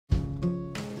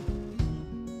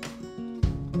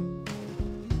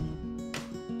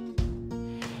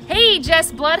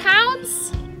JES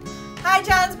Bloodhounds. Hi,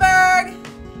 Johnsburg.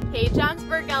 Hey,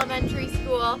 Johnsburg Elementary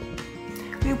School.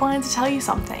 We wanted to tell you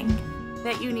something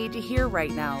that you need to hear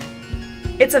right now.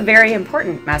 It's a very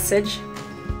important message.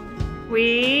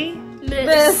 We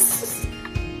Miss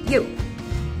You.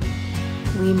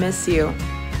 We miss you.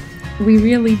 We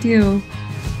really do.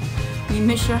 We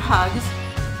miss your hugs.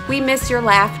 We miss your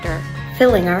laughter.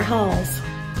 Filling our halls.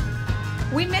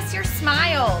 We miss your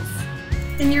smiles.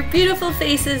 And your beautiful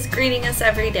faces greeting us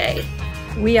every day.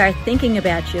 We are thinking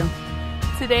about you.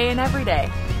 Today and every day.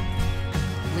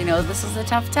 We know this is a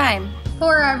tough time.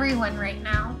 For everyone right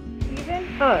now. even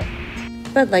her.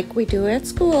 But like we do at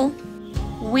school.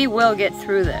 We will get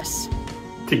through this.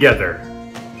 Together.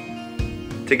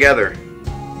 Together.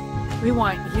 We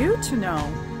want you to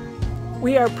know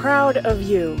we are proud of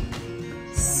you.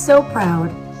 So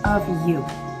proud of you.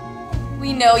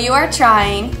 We know you are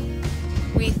trying.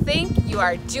 We think you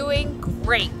are doing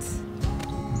great.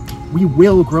 We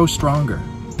will grow stronger.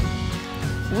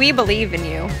 We believe in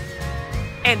you.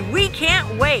 And we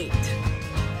can't wait.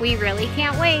 We really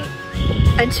can't wait.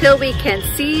 Until we can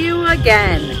see you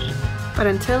again. But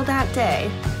until that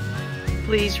day,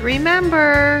 Please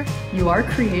remember, You are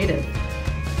creative.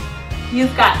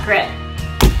 You've got grit.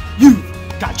 You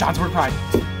got Johnsburg pride.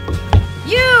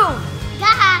 You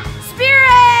got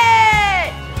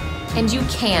spirit. And you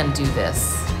can do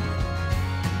this.